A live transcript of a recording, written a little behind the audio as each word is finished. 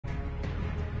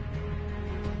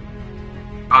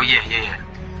Oh yeah.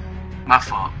 My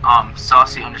fault.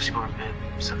 Saucy underscore Vib,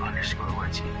 so underscore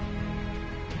YT.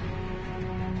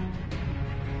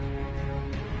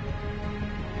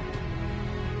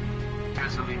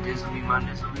 Dizzly, my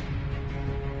nizzly.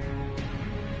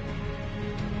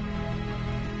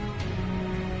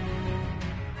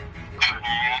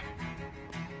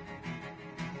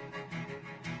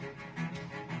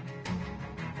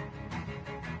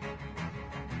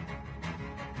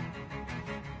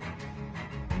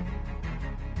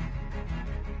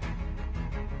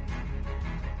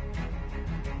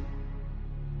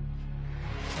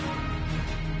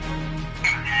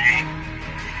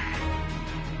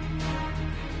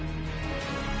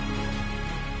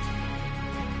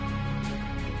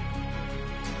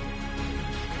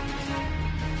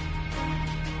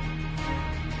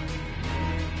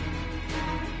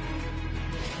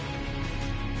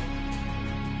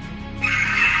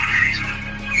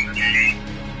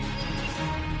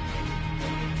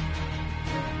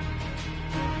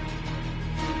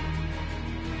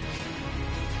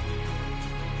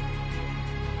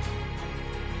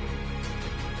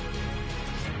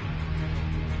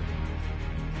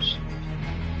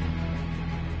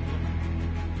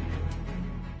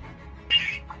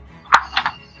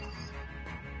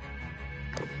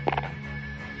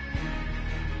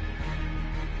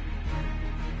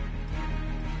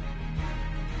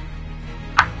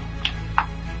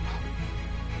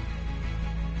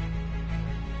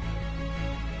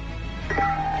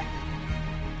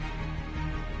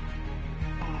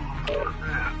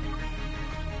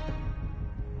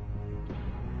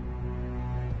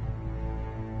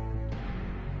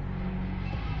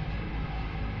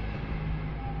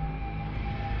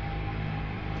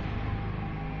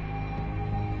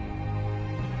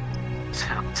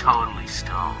 I'm totally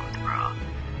stoned, bro.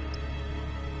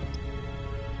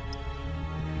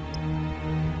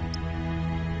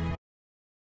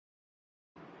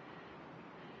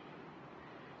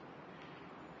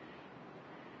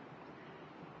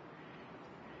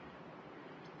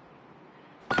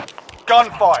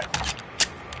 Gunfight.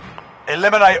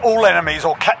 Eliminate all enemies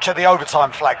or capture the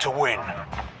overtime flag to win.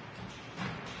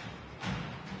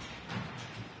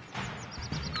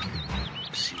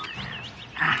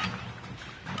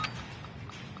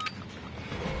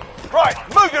 Right,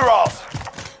 move your ass!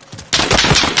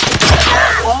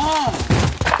 Oh!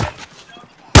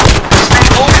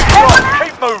 Right,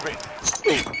 keep moving!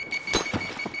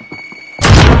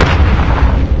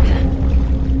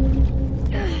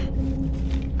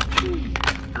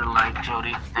 Good like,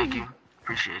 Jody. Thank you.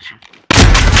 Appreciate you.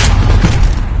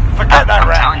 Forget that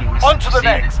round. On to the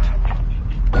next.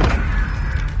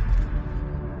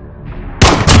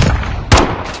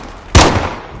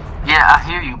 Yeah, I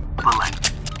hear you, but like,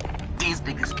 these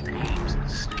biggest names are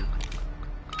stupid.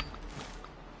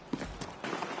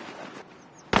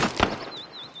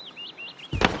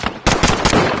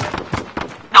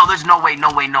 No, there's no way, no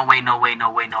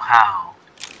how.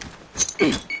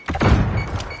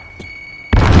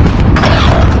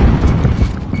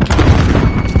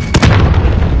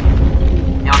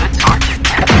 Yo, they're torching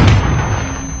that.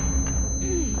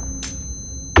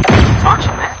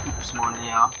 Torching that this morning,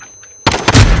 y'all.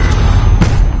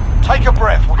 Take a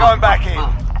breath, we're going back in.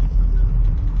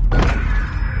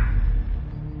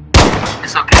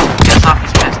 It's okay, get off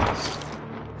his pistols.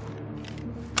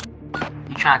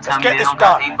 You trying to tell me they don't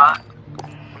got aimbot?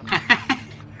 I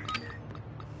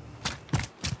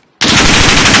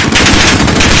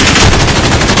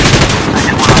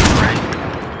hit one on the right.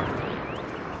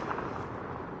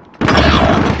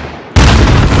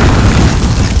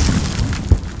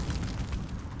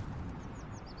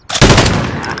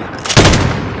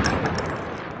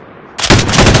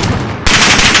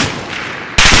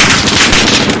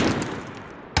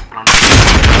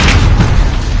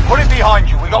 Put it behind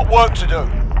you, we got work to do.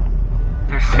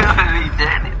 You're feeling me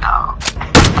dead now.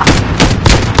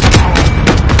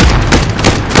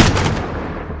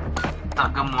 So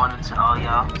good morning to all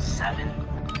y'all. 7.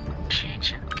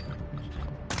 Appreciate you.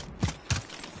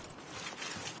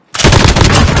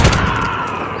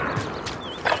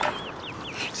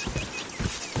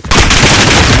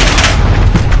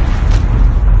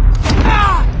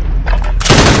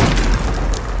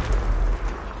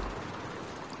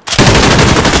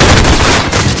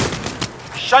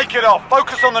 Shake it off,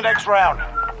 focus on the next round.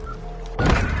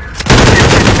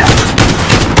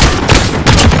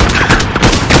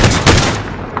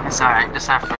 It's alright, just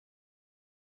have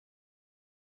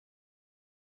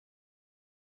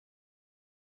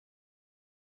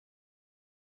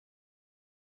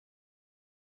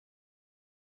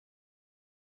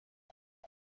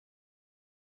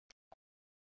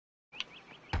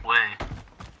Way.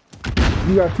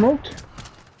 You got smoked?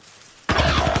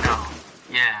 No.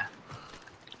 Yeah.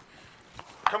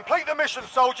 Complete the mission,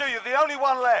 soldier. You're the only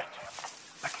one left.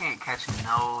 I can't catch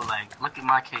no, like, look at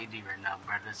my KD right now,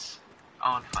 brothers.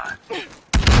 0-5.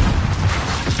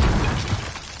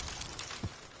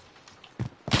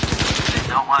 They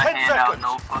don't want to hand out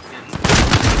no fucking...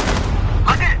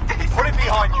 Look at it! Put it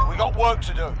behind you. We got work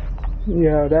to do.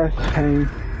 Yeah, that's pain.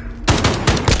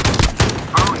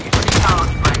 Bro, you see how,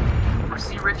 like,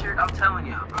 see Richard, I'm telling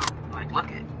you, bro. Like, look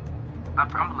at, I'm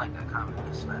gonna like that comment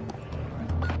this way.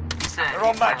 He said, They're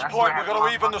on match point, we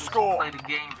gotta even the score. Play the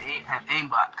game, they have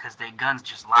aimbot, because their guns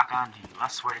just lock onto you. I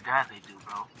swear to God they do,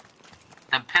 bro.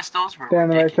 Them pistols were Down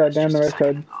the right side, down the right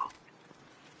side.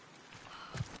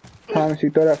 Promise you,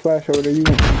 throw that flash over there, you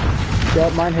went.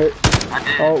 Yup, mine hit. I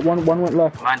did. Oh, one went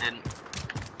left. Mine didn't.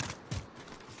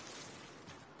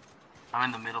 I'm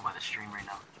in the middle by the stream right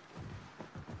now.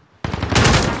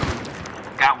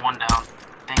 Got one down.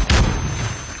 Thank you.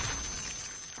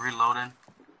 Reloading.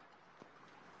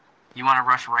 You want to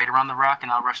rush right around the rock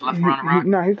and I'll rush left around the rock?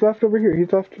 No, he's left over here.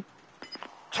 He's left.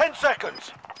 10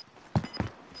 seconds.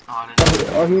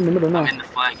 Oh, he's in the middle now. I'm in the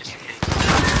flag just in case.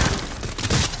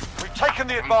 We've taken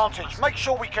the advantage. Make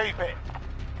sure we keep it.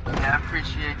 Yeah, I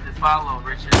appreciate the follow,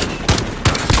 Richard.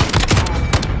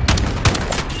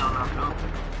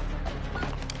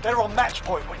 They're on match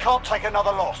point. We can't take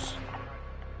another loss.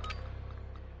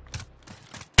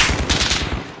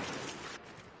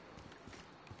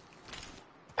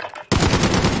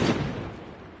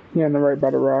 Yeah, on the right by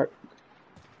the rock.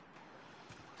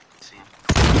 See him.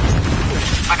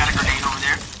 I got a grenade over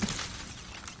there.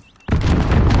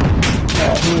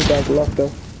 Oh, he was back left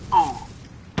though. Ooh.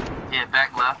 Yeah,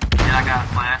 back left. And I got a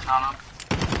flash on him.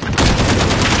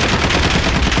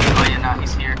 Oh yeah, now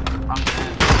he's here. I'm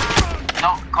good.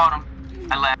 Nope, caught him.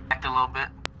 I lagged a little bit.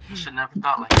 Should never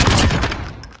thought like that.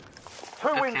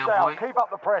 2 wins down. Keep up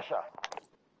the pressure.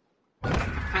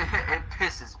 It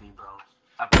pisses me, bro.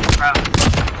 I'm proud of you.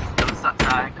 What's up,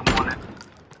 Ty? Come on in.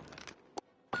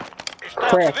 It's down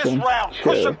to this round.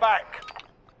 Push them back.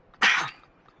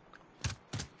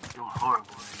 Doing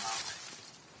horrible right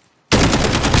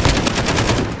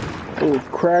now. Oh,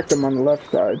 cracked him on the left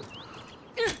side.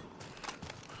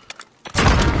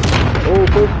 Oh,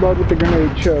 first blood with the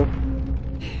grenade, chill.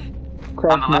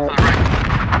 Cross on the left or the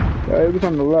right? Yeah, it was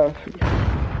on the left.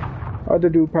 Other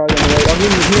dude probably on the right. Oh, he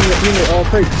in the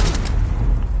crate.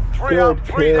 3 up,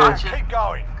 3 down. Keep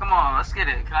going. Come on, let's get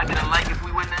it. Can I get a like if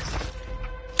we win this?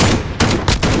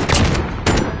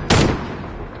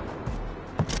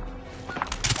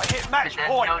 I hit match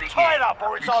point. Tie it up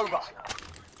or it's over.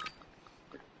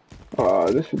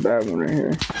 Oh, this is a bad one right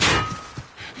here.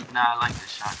 Nah, I like this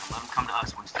shotgun. Let him come to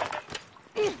us one step.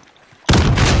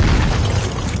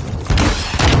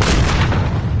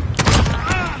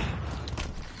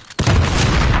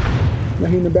 Now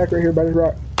he in the back right here by this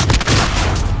rock.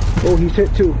 Oh, he's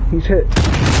hit too. He's hit.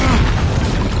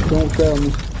 Don't fail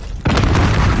me.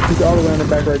 He's all the way in the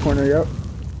back right corner, yep.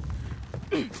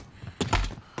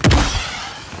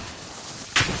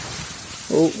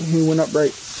 Oh, he went up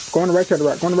right. Go on the right side of the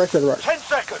rock. Go on the right side of the rock. 10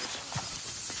 seconds.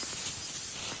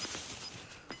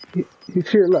 He's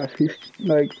here left. He's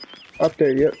like up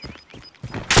there, yep.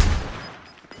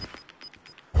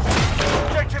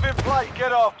 Objective in play.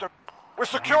 Get after. We're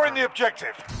securing the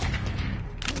objective.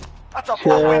 That's a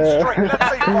 4-win streak. Let's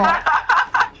see why.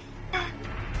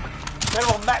 They're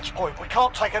on match point. We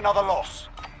can't take another loss.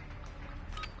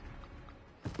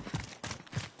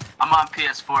 I'm on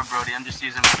PS4, Brody. I'm just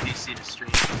using my PC to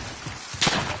stream.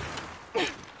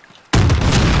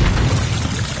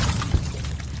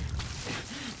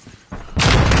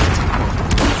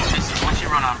 What you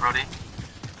run on, Brody?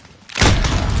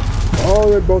 Oh,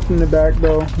 they're both in the back,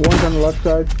 though. One's on the left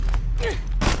side.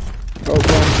 Oh,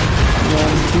 one.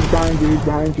 He's behind you. He's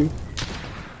behind you.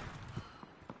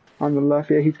 On the left,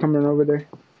 yeah, he's coming over there.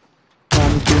 I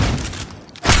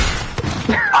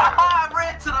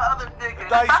ran to the other nigga.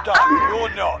 Dave's done.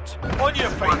 You're not. On your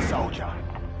feet, soldier.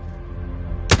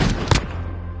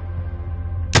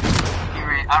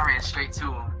 I ran straight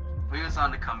to him. We was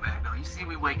on the comeback, though. You see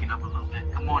we waking up a little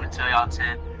bit. Good morning to y'all,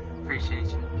 10. Appreciate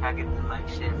you. Can I get the like,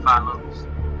 share, follows,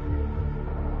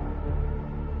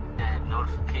 and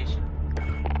notification?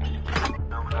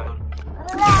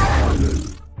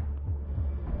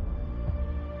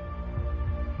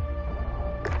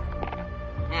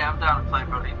 Yeah, I'm down to play,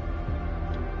 Brody.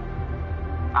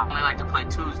 I only like to play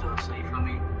twos, though, so you feel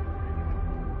me?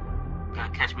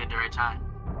 Gotta catch me at the right time.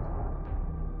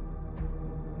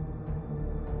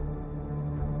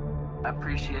 I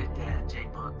appreciate that,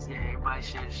 J-Bucks. Yeah, everybody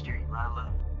share the stream. I love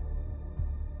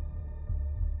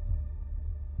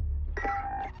it.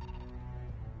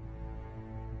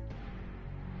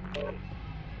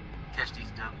 Catch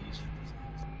these W's.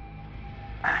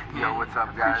 Yo, what's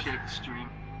up, guys? Appreciate the stream.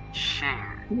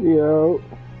 Share. Yo.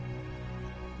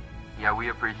 Yeah, we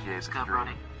appreciate Let's the go, stream.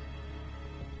 Brody.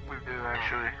 We do,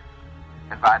 actually.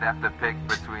 If I'd have to pick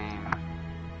between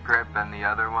Crip and the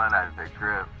other one, I'd pick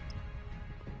Crip.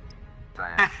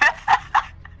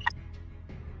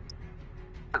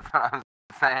 That's what I'm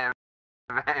saying,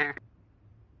 baby.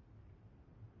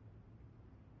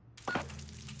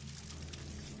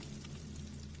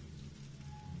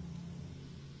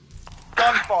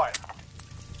 Gunfight.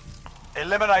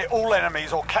 Eliminate all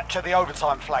enemies or capture the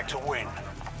overtime flag to win.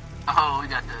 Oh, we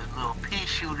got the little pea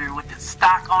shooter with the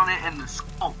stock on it and the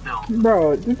scope though.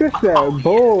 Bro, this is that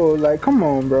bull. Like, come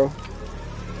on, bro.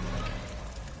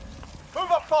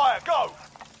 Move up fire, go!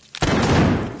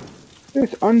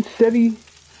 It's unsteady.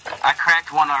 I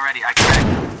cracked one already. I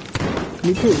cracked.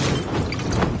 Me too.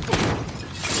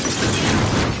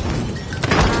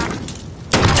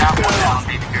 Got one down,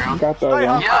 baby girl. Got that Stay one.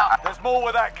 hungry. Yeah. There's more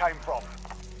where that came from.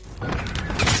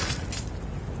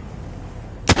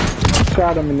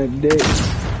 Shot him in the dick.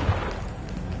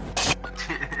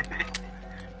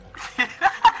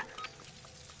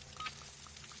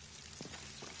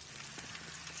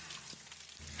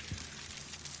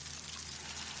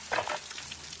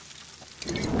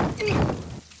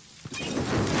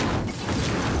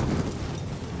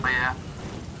 Oh yeah.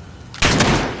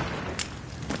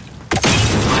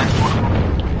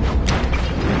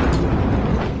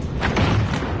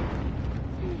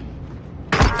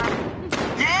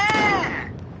 Yeah!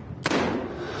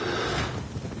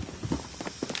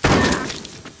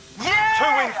 Yeah! 2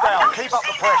 wins down, keep up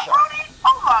the pressure.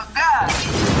 Oh my god!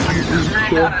 I just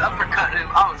ran out and uppercut him.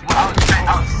 I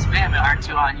was spamming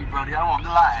R2 on you, Brody. I won't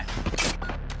lie.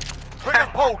 Trigger's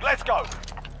pulled, let's go.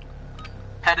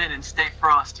 Head in and stay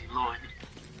frosty, Lloyd.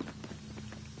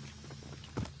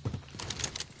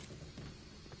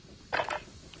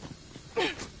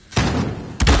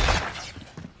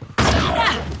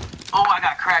 Oh, I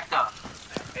got cracked up.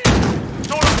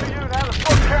 It's all up to you now, the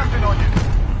squad's counting on you.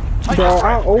 Take Bro, a I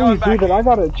breath, always go do back. that. I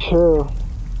gotta chill.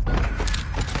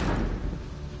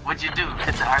 What'd you do?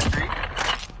 Hit the R3?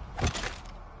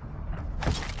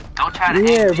 Don't try to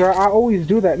Yeah, aim. bro, I always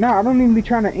do that. Nah, I don't even be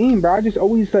trying to aim, bro. I just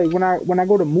always, like, when I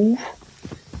go to move,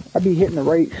 I be hitting the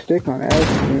right stick on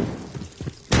accident.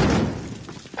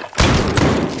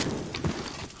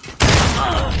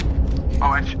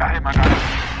 Oh, I hit my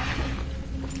guy.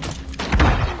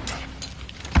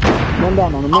 Run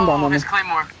down on him, run down Oh, on him. his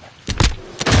Claymore.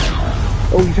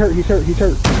 Oh, he's hurt, he's hurt, he's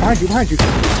hurt. Behind you, behind you.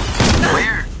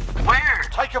 Where? Where?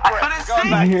 Take a I breath, couldn't go see.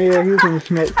 back. Yeah, he was in the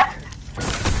smoke.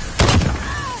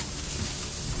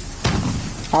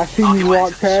 I seen Oh, you he went walk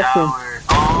to the past him. shower.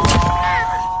 Oh.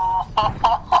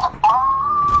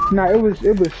 Nah, it was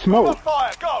Move smoke. up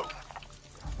fire, go.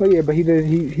 Oh yeah, but he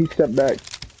stepped back.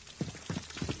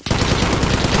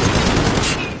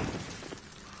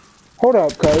 Hold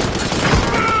up, cuz.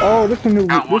 Oh, this is a new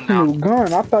Got one new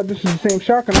gun. I thought this was the same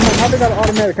shotgun. I'm like, how they got an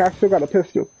automatic? I still got a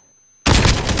pistol.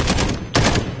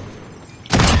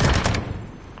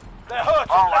 They're hurting,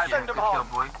 Oh, I let's did send them good kill,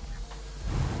 home. boy.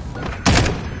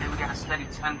 Hey, we got a steady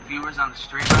 10 viewers on the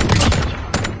stream. I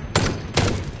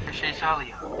appreciate y'all of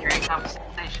y'all. Great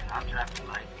conversation. I'm drafting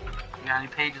like, you got any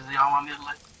pages that y'all want me to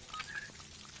like?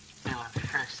 Feeling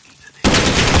thirsty today.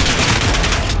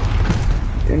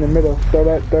 In the middle, throw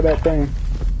that thing.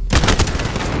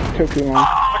 Took too long.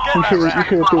 Forget You that should round. have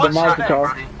threw the One shot, Molotov.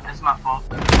 Brody. That's my fault.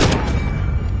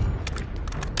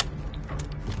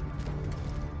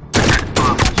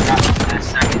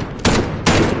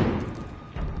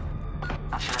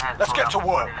 Let's get to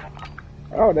work.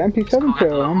 Oh, the MP7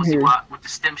 tail. I'm here. With the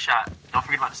stem shot. Don't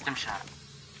forget about the stem shot.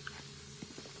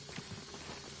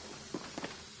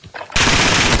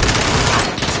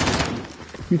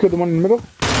 You killed the one in the middle?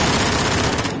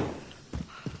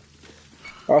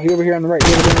 Oh, he over here on the right.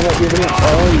 He over there on the right. He over there.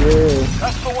 Oh, yeah.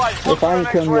 That's the way. If I ain't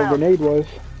killing where a grenade was.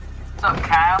 What's up,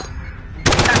 Kyle?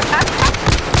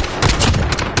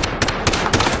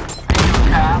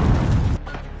 Kyle?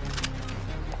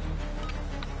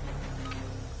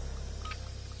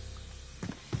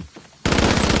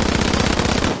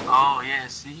 Oh, yeah,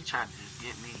 see, he tried to just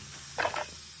get me.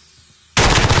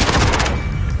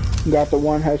 Got the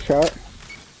one headshot.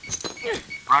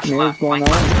 Rush Yeah, left, what's going flank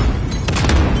on? left.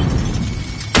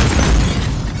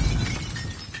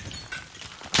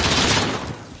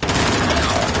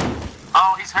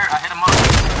 Oh, he's hurt. I hit him up.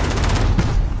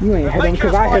 You ain't hit him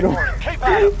because I hit him. Keep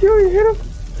at him. You ain't hit him.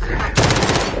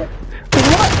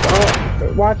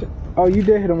 What? Watch it. Oh, you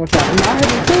did hit him with that. And I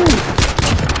hit him too.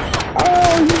 Oh,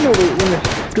 Oh, you know that when the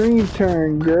screen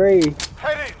turned gray,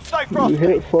 Head in, stay you frosty.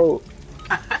 hit folk.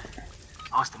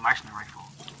 Oh, it's the mercenary rifle.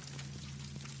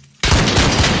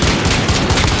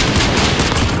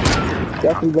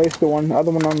 Definitely laced the one.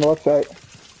 Other one on the left side.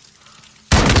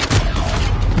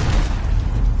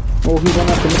 Oh, he went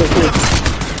up the middle too.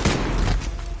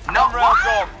 No, One round what?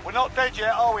 gone. We're not dead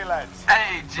yet, are we, lads?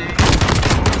 Hey, G.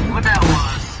 What that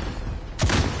was?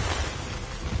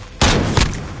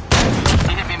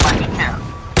 He hit me in my kneecap.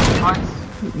 Twice.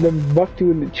 Then bucked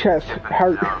you in the chest.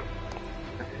 Heart.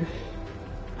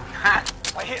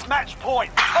 They hit match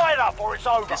point. Tie it up or it's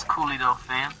over. It's Cooley though,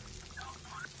 fam.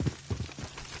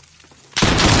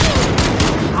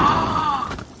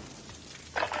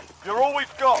 You're all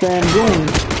we've got. Fam Goon.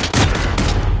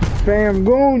 Fam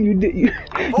Goon, you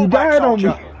Fall back, died on me.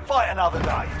 soldier. Fight another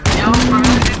day. Yo, bro,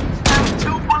 it's 2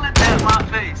 bullets at my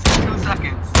face in 2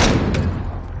 seconds.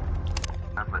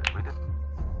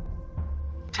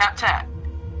 Tap, tap.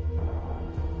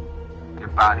 Your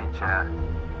body chat.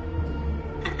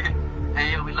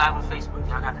 Hey, yo, we live on Facebook.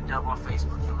 Y'all got the dub on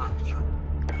Facebook. Yo, look,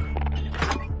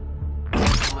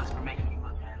 looks for making me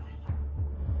look, man.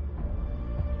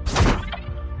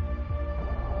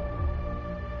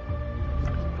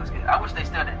 I wish they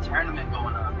still had that tournament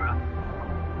going on, bro.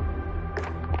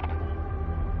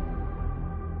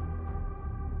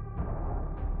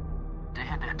 They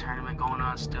had that tournament going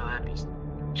on still. That'd be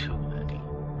too good.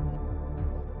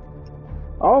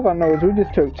 All I know is we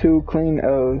just took 2 clean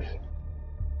L's.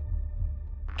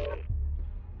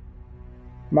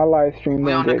 My live stream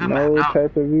We don't on a get good no map now.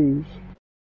 type of views.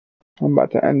 I'm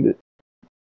about to end it.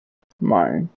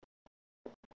 Mine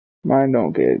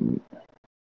don't get